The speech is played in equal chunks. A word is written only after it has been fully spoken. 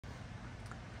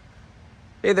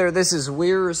Hey there, this is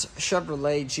Weir's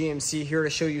Chevrolet GMC here to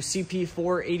show you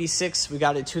CP486. We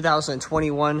got a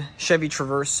 2021 Chevy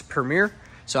Traverse Premier.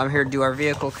 So I'm here to do our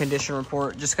vehicle condition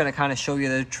report. Just gonna kind of show you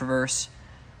the Traverse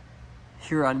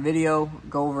here on video,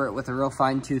 go over it with a real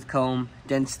fine tooth comb,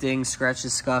 dents, dings,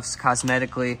 scratches, scuffs,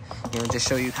 cosmetically, just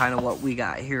show you kind of what we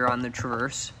got here on the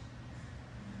Traverse.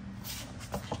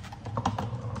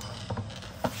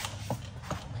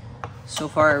 So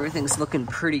far, everything's looking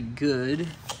pretty good.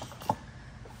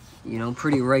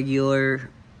 Pretty regular,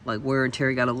 like wear and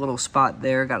tear. Got a little spot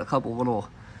there, got a couple little,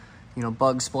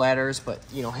 bug splatters, but,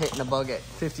 hitting a bug at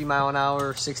 50 mile an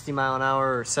hour, 60 mile an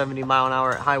hour, or 70 mile an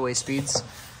hour at highway speeds,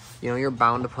 you're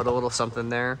bound to put a little something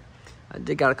there. I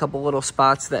did got a couple little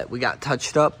spots that we got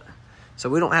touched up. So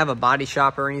we don't have a body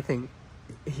shop or anything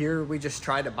here. We just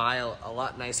try to buy a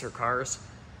lot nicer cars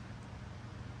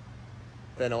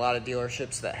than a lot of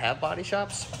dealerships that have body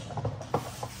shops.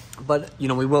 But,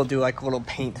 we will do like a little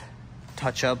paint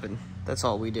touch up, and that's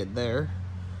all we did there.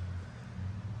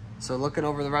 So looking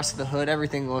over the rest of the hood,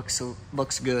 everything looks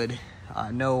good.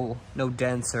 No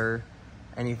dents or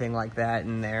anything like that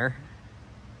in there.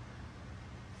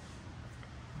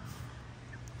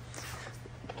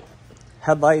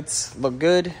 Headlights look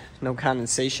good, no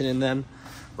condensation in them,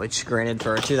 which granted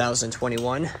for a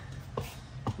 2021, you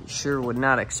sure would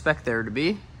not expect there to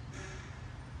be.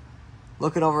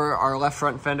 Looking over our left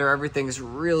front fender, everything's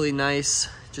really nice.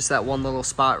 Just that one little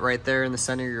spot right there in the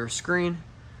center of your screen.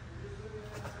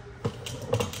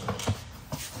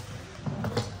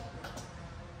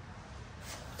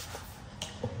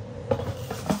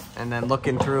 And then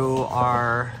looking through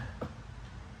our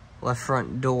left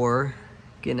front door,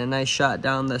 getting a nice shot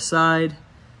down the side.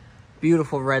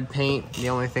 Beautiful red paint. The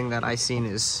only thing that I seen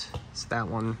is that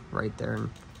one right there, and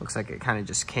looks like it kind of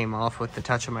just came off with the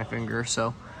touch of my finger.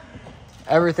 So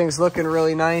everything's looking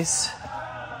really nice.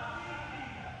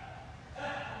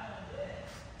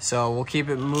 So we'll keep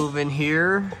it moving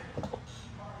here.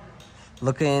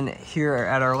 Looking here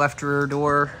at our left rear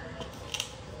door.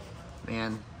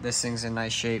 Man, this thing's in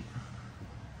nice shape.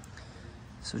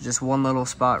 So just one little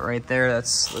spot right there.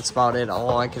 That's about it,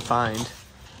 all I could find.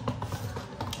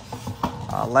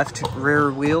 Left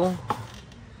rear wheel.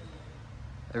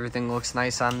 Everything looks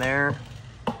nice on there.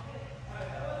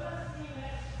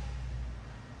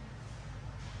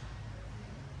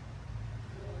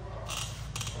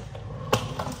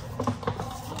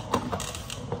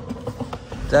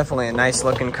 Definitely a nice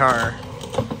looking car.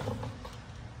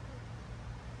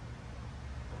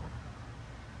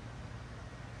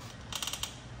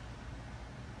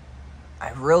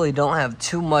 I really don't have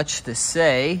too much to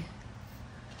say.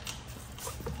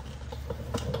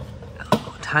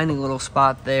 Tiny little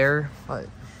spot there, but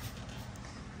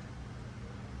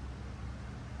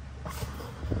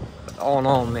all in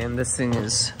all, man, this thing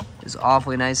is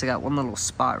awfully nice. I got one little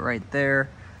spot right there.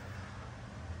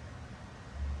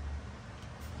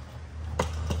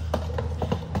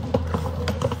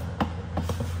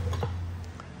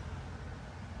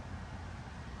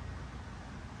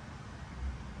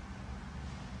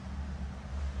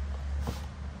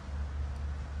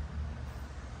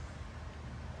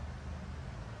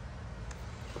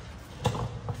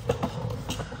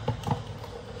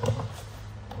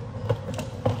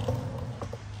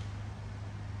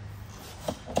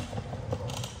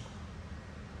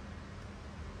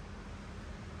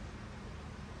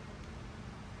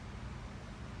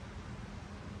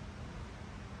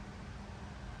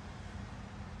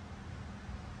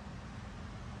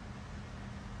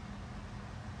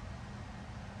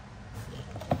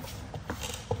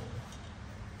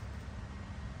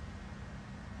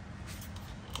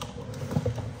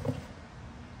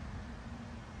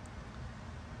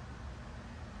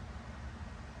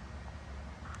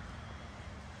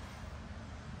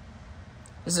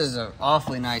 This is an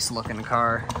awfully nice looking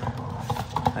car.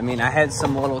 I mean, I had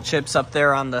some little chips up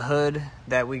there on the hood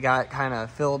that we got kind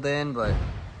of filled in, but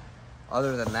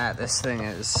other than that, this thing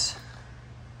is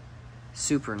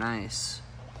super nice.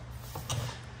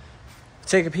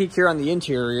 Take a peek here on the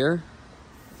interior.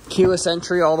 Keyless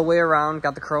entry all the way around,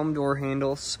 got the chrome door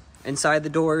handles. Inside the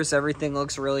doors, everything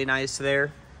looks really nice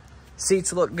there.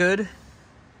 Seats look good.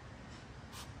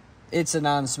 It's a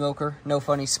non-smoker, no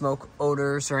funny smoke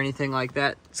odors or anything like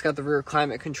that. It's got the rear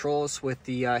climate controls with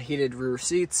the heated rear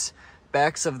seats.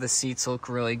 Backs of the seats look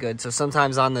really good. So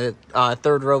sometimes on the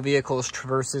third row vehicles,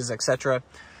 Traverses, etc.,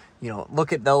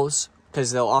 look at those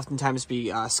because they'll oftentimes be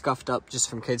scuffed up just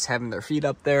from kids having their feet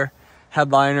up there.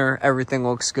 Headliner, everything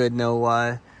looks good.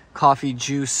 No coffee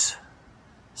juice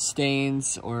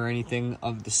stains or anything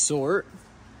of the sort.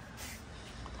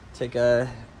 Take a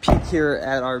peek here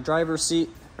at our driver's seat,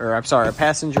 or I'm sorry, our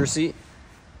passenger seat.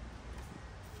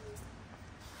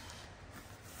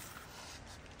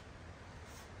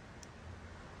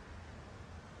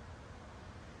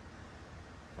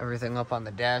 Everything up on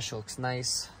the dash looks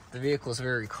nice. The vehicle is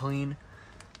very clean.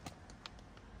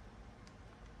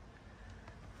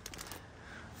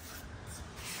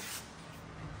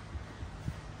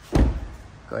 Go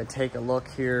ahead and take a look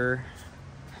here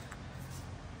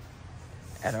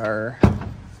at our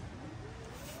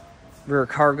rear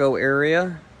cargo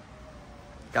area.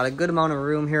 Got a good amount of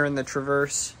room here in the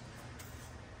Traverse.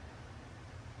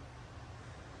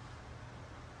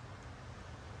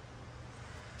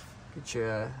 Get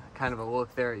you kind of a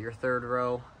look there at your third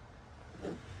row.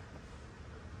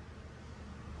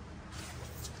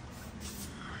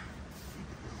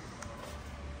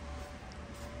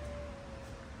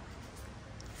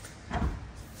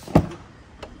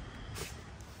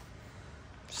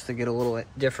 Just to get a little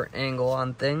different angle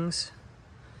on things.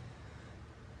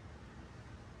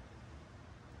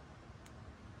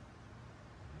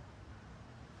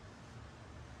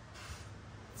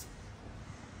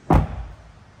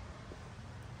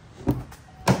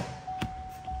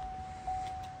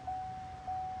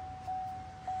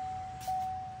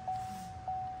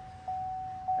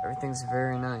 Everything's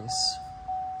very nice.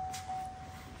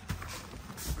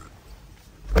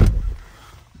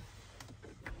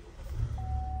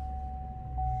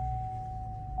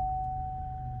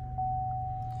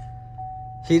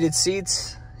 Heated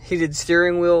seats, heated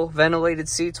steering wheel, ventilated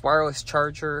seats, wireless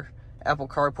charger, Apple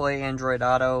CarPlay, Android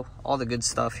Auto, all the good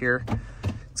stuff here.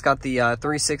 It's got the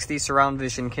 360 surround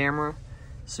vision camera,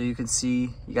 so you can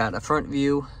see you got a front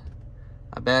view,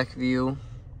 a back view,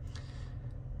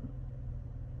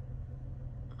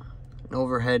 an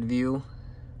overhead view.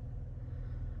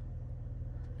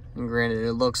 And granted,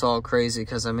 it looks all crazy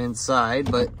because I'm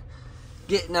inside, but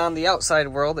getting on the outside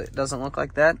world, it doesn't look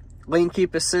like that. Lane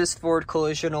keep assist, forward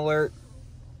collision alert.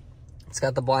 It's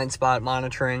got the blind spot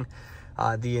monitoring,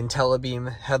 the IntelliBeam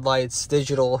headlights,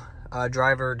 digital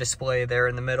driver display there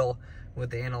in the middle with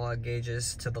the analog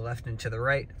gauges to the left and to the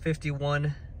right.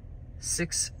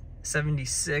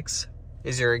 51,676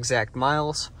 is your exact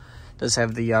miles. Does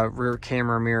have the rear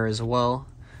camera mirror as well.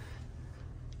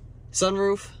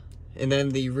 Sunroof, and then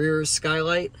the rear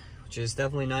skylight, which is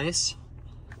definitely nice.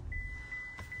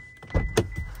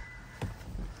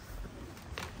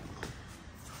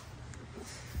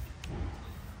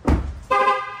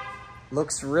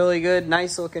 Looks really good,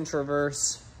 nice looking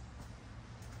Traverse.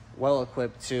 Well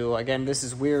equipped too. Again, this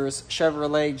is Weir's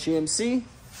Chevrolet GMC.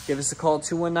 Give us a call,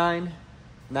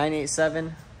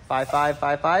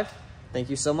 219-987-5555. Thank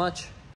you so much.